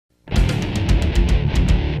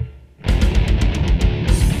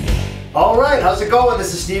Alright, how's it going?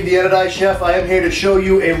 This is Steve, the Anodized Chef. I am here to show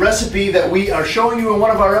you a recipe that we are showing you in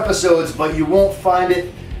one of our episodes, but you won't find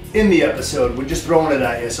it in the episode. We're just throwing it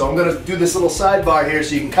at you. So I'm going to do this little sidebar here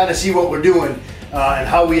so you can kind of see what we're doing and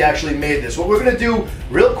how we actually made this. What we're going to do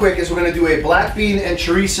real quick is we're going to do a black bean and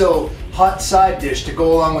chorizo hot side dish to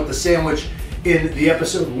go along with the sandwich in the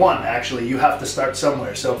episode 1. Actually, you have to start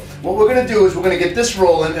somewhere. So what we're going to do is we're going to get this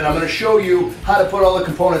rolling, and I'm going to show you how to put all the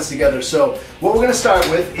components together. So what we're going to start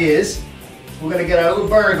with is we're going to get our little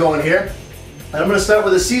burner going here, and I'm going to start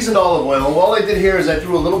with a seasoned olive oil. And all I did here is I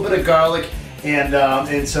threw a little bit of garlic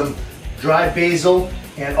and some dried basil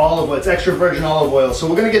and olive oil. It's extra virgin olive oil. So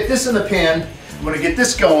we're going to get this in the pan. I'm going to get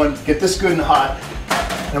this going, get this good and hot,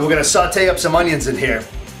 and we're going to saute up some onions in here.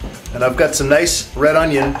 And I've got some nice red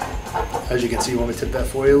onion. As you can see, you want me to tip that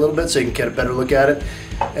for you a little bit so you can get a better look at it.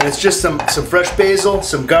 And it's just some fresh basil,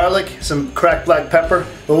 some garlic, some cracked black pepper,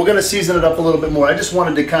 but we're going to season it up a little bit more. I just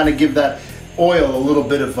wanted to kind of give that oil a little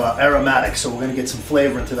bit of aromatic, so we're going to get some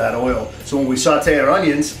flavor into that oil. So when we saute our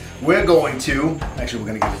onions, we're going to, actually we're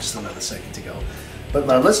going to give it just another second to go. But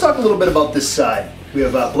let's talk a little bit about this side. We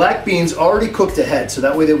have black beans already cooked ahead, so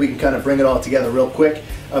that way that we can kind of bring it all together real quick.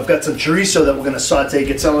 I've got some chorizo that we're going to saute,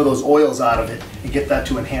 get some of those oils out of it, and get that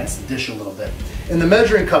to enhance the dish a little bit. In the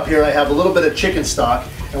measuring cup here, I have a little bit of chicken stock,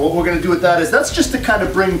 and what we're going to do with that is that's just to kind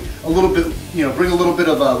of bring a little bit, bring a little bit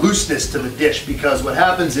of looseness to the dish, because what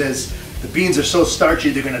happens is the beans are so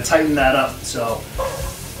starchy, they're going to tighten that up. So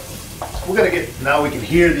we're going to get, now we can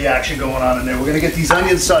hear the action going on in there. We're going to get these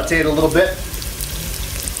onions sauteed a little bit.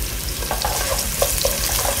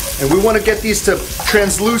 And we want to get these to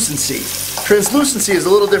translucency. Translucency is a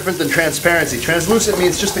little different than transparency. Translucent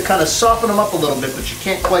means just to kind of soften them up a little bit, but you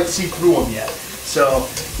can't quite see through them yet. So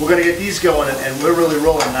we're going to get these going, and we're really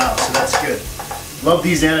rolling now, so that's good. Love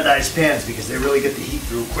these anodized pans because they really get the heat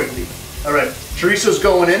through quickly. All right, chorizo's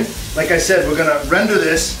going in. Like I said, we're going to render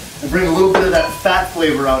this and bring a little bit of that fat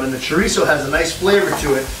flavor out, and the chorizo has a nice flavor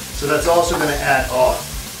to it, so that's also going to add, oh,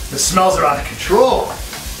 the smells are out of control.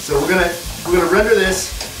 So we're gonna render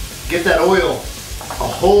this, get that oil a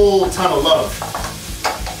whole ton of love.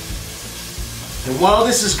 And while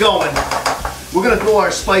this is going, we're going to throw our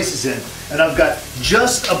spices in. And I've got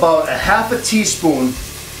just about a half a teaspoon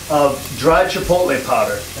of dried chipotle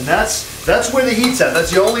powder. And that's where the heat's at.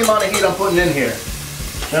 That's the only amount of heat I'm putting in here.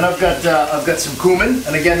 Then I've got some cumin.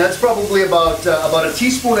 And again, that's probably about a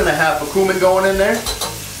teaspoon and a half of cumin going in there.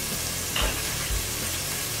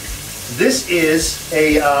 This is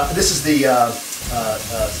the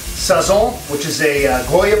Sazon, which is a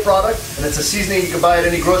Goya product, and it's a seasoning you can buy at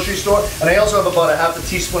any grocery store. And I also have about a half a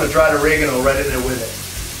teaspoon of dried oregano right in there with it.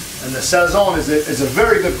 And the Sazon is a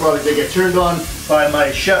very good product. They get turned on by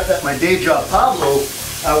my chef at my day job, Pablo.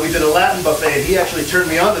 We did a Latin buffet, and he actually turned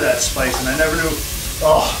me on to that spice, and I never knew.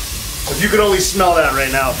 Oh, if you could only smell that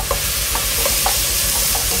right now.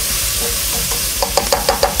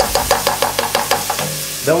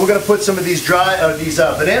 Then we're going to put some of these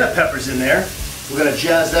banana peppers in there. We're going to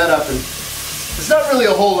jazz that up, and there's not really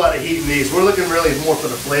a whole lot of heat in these. We're looking really more for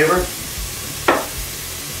the flavor.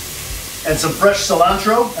 And some fresh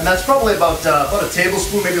cilantro, and that's probably about a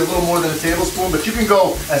tablespoon, maybe a little more than a tablespoon, but you can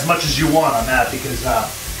go as much as you want on that because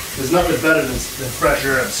there's nothing better than fresh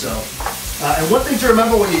herbs. So, and one thing to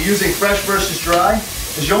remember when you're using fresh versus dry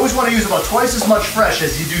is you always want to use about twice as much fresh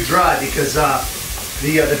as you do dry, because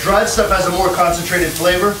the dried stuff has a more concentrated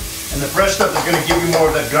flavor, and the fresh stuff is going to give you more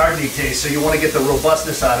of that gardening taste, so you want to get the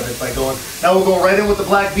robustness out of it by going. Now we'll go right in with the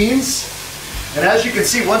black beans, and as you can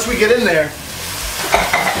see, once we get in there,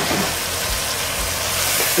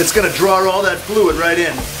 it's going to draw all that fluid right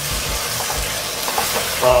in.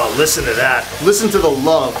 Oh, listen to that. Listen to the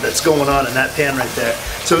love that's going on in that pan right there.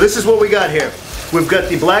 So this is what we got here. We've got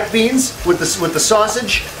the black beans with the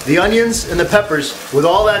sausage, the onions, and the peppers with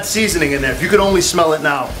all that seasoning in there. If you could only smell it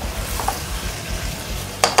now.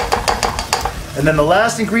 And then the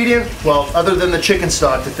last ingredient, well, other than the chicken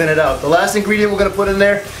stock to thin it out, the last ingredient we're going to put in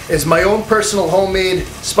there is my own personal homemade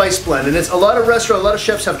spice blend. And it's a lot of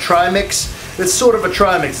chefs have tri-mix. It's sort of a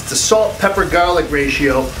tri-mix. It's a salt, pepper, garlic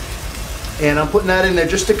ratio. And I'm putting that in there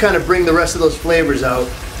just to kind of bring the rest of those flavors out.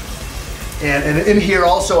 And in here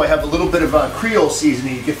also I have a little bit of Creole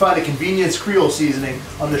seasoning. You can find a convenience Creole seasoning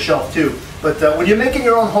on the shelf too. But when you're making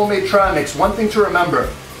your own homemade tri-mix, one thing to remember,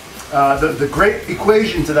 the great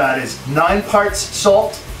equation to that is 9 parts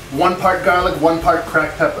salt, 1 part garlic, 1 part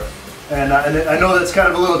cracked pepper. And I know that's kind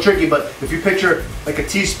of a little tricky, but if you picture like a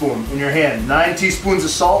teaspoon in your hand, 9 teaspoons of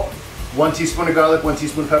salt, 1 teaspoon of garlic, 1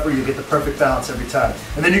 teaspoon of pepper, you get the perfect balance every time.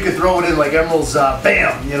 And then you can throw it in like Emerald's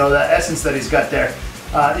bam, you know, that essence that he's got there.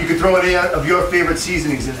 You could throw any of your favorite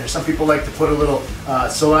seasonings in there. Some people like to put a little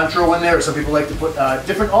cilantro in there, or some people like to put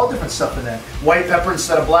all different stuff in there. White pepper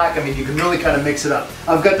instead of black. I mean, you can really kind of mix it up.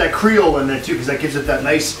 I've got that Creole in there too, because that gives it that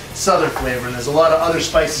nice southern flavor. And there's a lot of other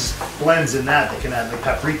spices blends in that they can add, like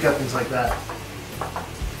paprika, things like that.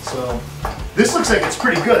 So this looks like it's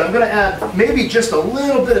pretty good. I'm going to add maybe just a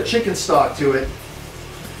little bit of chicken stock to it.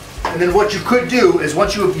 And then what you could do is,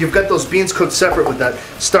 once you've got those beans cooked separate with that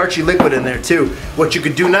starchy liquid in there too, what you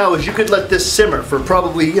could do now is you could let this simmer for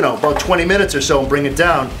probably, you know, about 20 minutes or so and bring it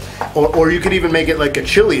down. Or you could even make it like a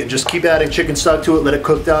chili and just keep adding chicken stock to it, let it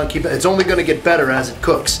cook down, it's only going to get better as it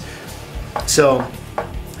cooks. So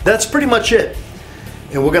that's pretty much it.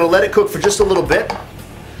 And we're going to let it cook for just a little bit.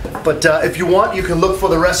 But if you want, you can look for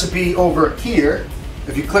the recipe over here.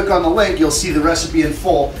 If you click on the link, you'll see the recipe in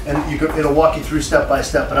full, and it'll walk you through step by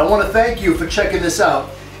step. But I want to thank you for checking this out,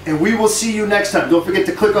 and we will see you next time. Don't forget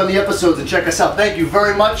to click on the episodes and check us out. Thank you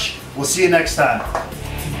very much. We'll see you next time.